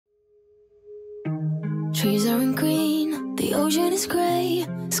Trees aren't green, the ocean is grey,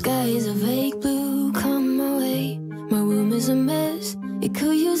 sky is a vague blue, come my way. My room is a mess, it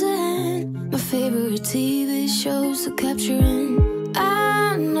could use a hand. My favorite TV shows to capture in.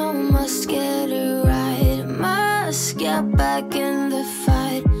 I know I must get it right, must get back in the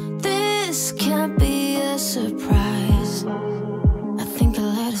fight. This can't be a surprise, I think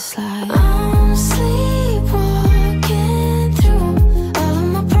I'll let it slide. I'm sleepwalking through all of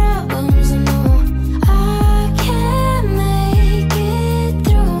my problems. I know I can't make it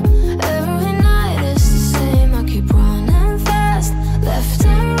through. Every night it's the same, I keep running fast, left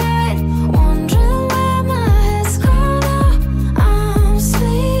and right, wondering where my head's gone now. I'm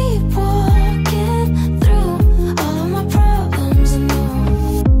sleepwalking through all of my problems. I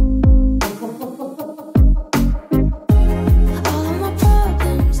know all of my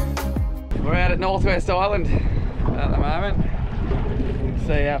problems. I know. We're out at Northwest Island at the moment. You can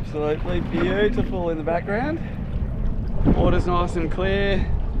see absolutely beautiful in the background. Water's nice and clear.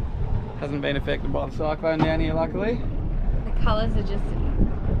 Hasn't been affected by the cyclone down here, luckily. The colours are just,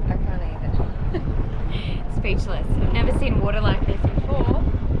 I can't even. Speechless. I've never seen water like this before.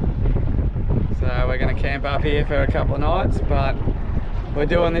 So we're going to camp up here for a couple of nights, but we're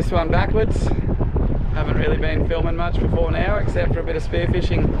doing this one backwards. Haven't really been filming much before now, except for a bit of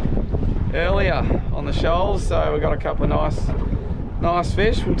spearfishing earlier on the shoals. So we've got a couple of nice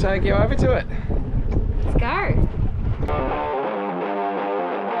fish. We'll take you over to it. Let's go.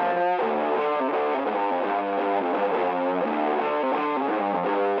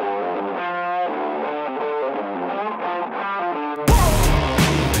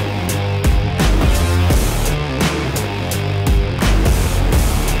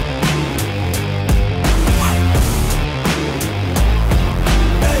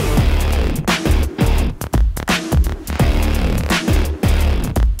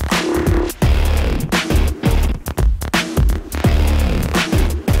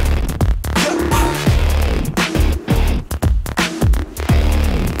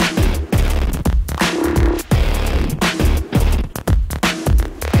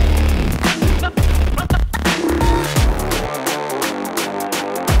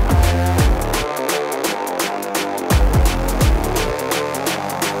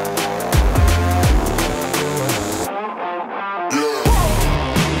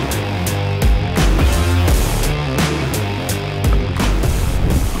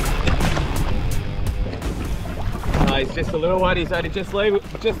 He's just a little one, he's only just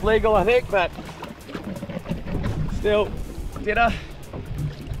legal I think, but still, dinner.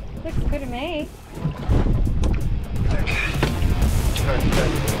 Looks good to me.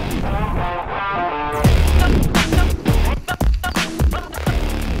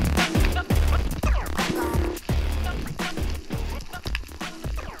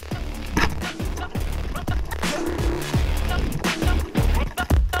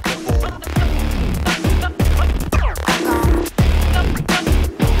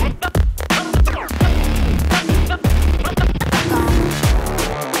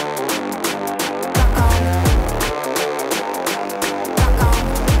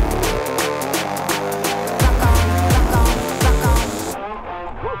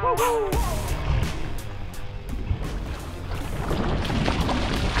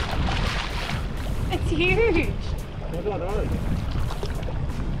 It's huge. I don't know.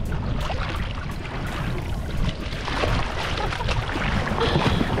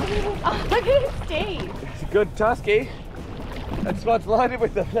 Oh, look at it, Steve. It's a good tusky. That spot's loaded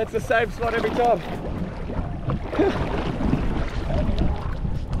with them. That's the same spot every time.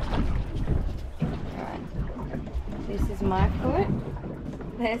 This is my foot.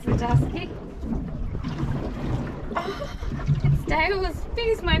 There's the dusky. Oh, its tail is as big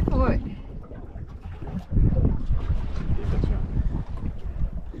as my foot.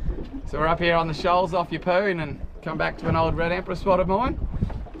 So we're up here on the shoals off Yeppoon and come back to an old red emperor spot of mine.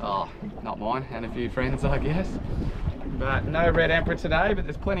 Oh, not mine, and a few friends I guess. But no red emperor today, but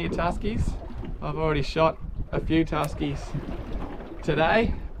there's plenty of tuskies. I've already shot a few tuskies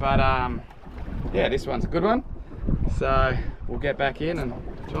today, but yeah, this one's a good one. So we'll get back in and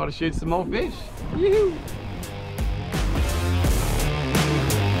try to shoot some more fish. Yoo-hoo!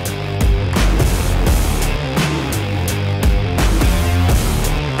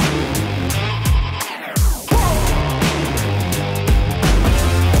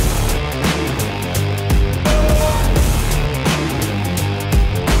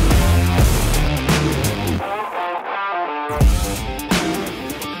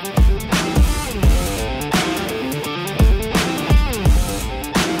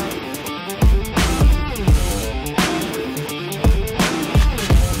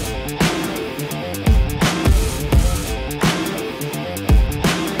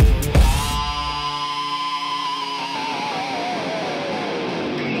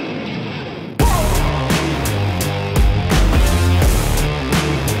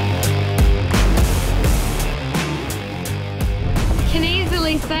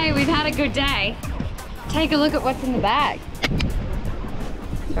 Okay, we've had a good day. Take a look at what's in the bag.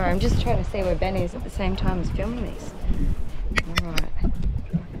 Sorry, I'm just trying to see where Ben is at the same time as filming this. Alright.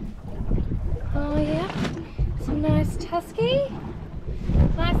 Oh yeah, some nice Tusky.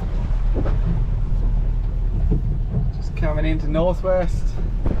 Nice. Just coming into Northwest.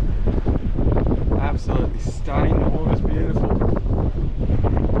 Absolutely stunning, the water's beautiful.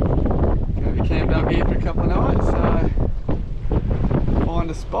 Gonna be camped up here for a couple of nights, so find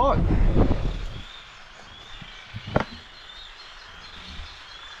a spot.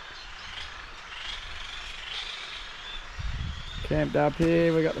 Camped up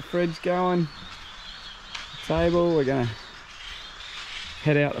here, we got the fridge going, table, we're gonna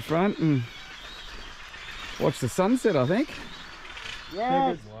head out the front and watch the sunset, I think.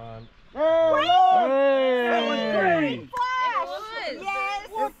 Yes. Hey! That was green. Flash! Yes.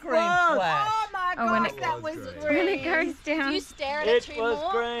 What green flash? Oh my Oh, when gosh, it- that was When green. it goes down. If you stare at It it too was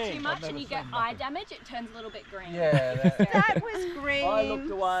more, green. too much, and you get eye damage, it turns a little bit green. Yeah, That was green. I looked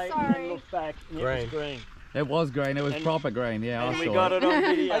away and Sorry. then looked back and it was green. It was green, it was And- proper green, yeah, I And saw we got it on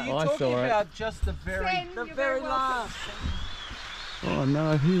video. Are you I talking saw it. about just the very, Ben, the you're very very welcome. last? Oh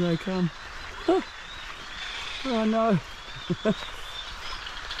no, here they come. Oh no.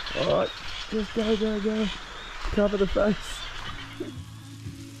 Alright, just go, go, go. Cover the face.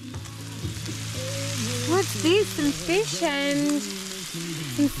 What's this? Some fish and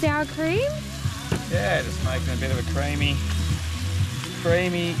some sour cream? Yeah, just making a bit of a creamy,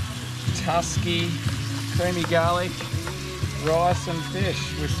 tusky, creamy garlic, rice and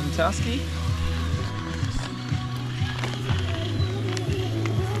fish with some tusky.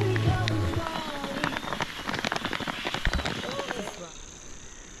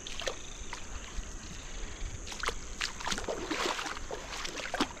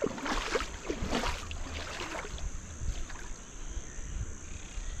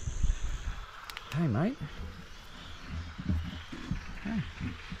 Hey mate. Hey.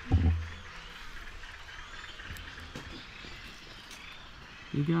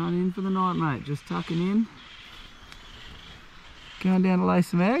 You going in for the night, mate? Just tucking in? Going down to lay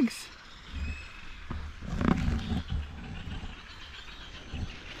some eggs?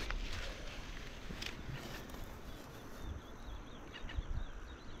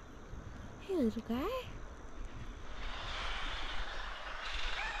 Hey, little guy.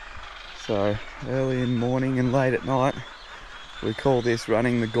 So, early in the morning and late at night, we call this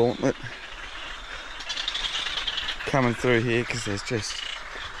running the gauntlet. Coming through here because there's just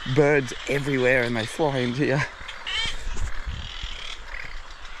birds everywhere and they fly into you.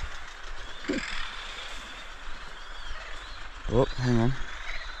 Oh, hang on.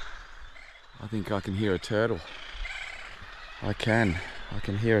 I think I can hear a turtle. I can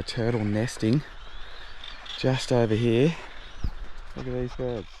hear a turtle nesting just over here. Look at these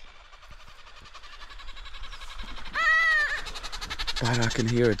birds. But I can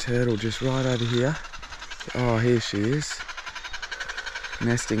hear a turtle just right over here. Oh, here she is.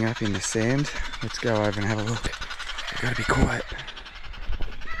 Nesting up in the sand. Let's go over and have a look. We've got to be quiet.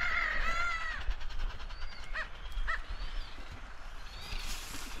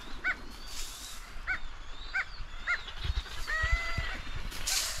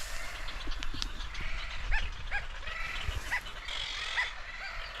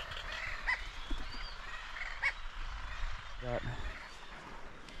 But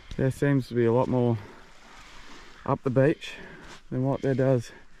there seems to be a lot more up the beach than what there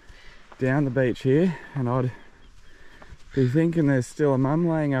does down the beach here, and I'd be thinking there's still a mum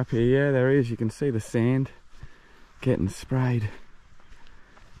laying up here. Yeah, there is. You can see the sand getting sprayed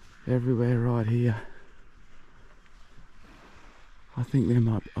everywhere right here. I think there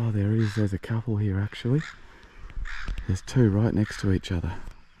might, oh there is, there's a couple here actually. There's two right next to each other.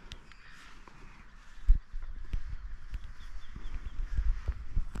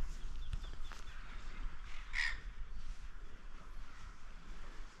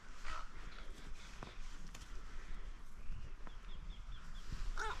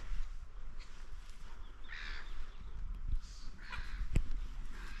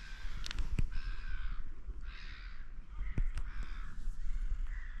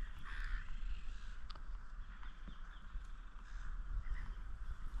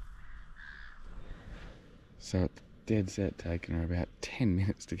 So it's dead set taking her about 10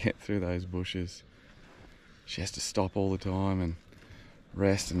 minutes to get through those bushes. She has to stop all the time and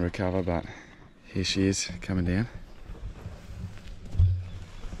rest and recover, but here she is coming down.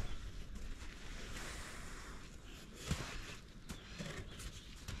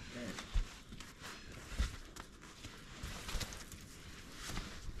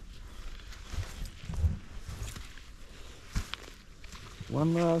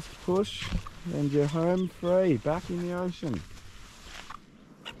 One last push and you're home free, back in the ocean.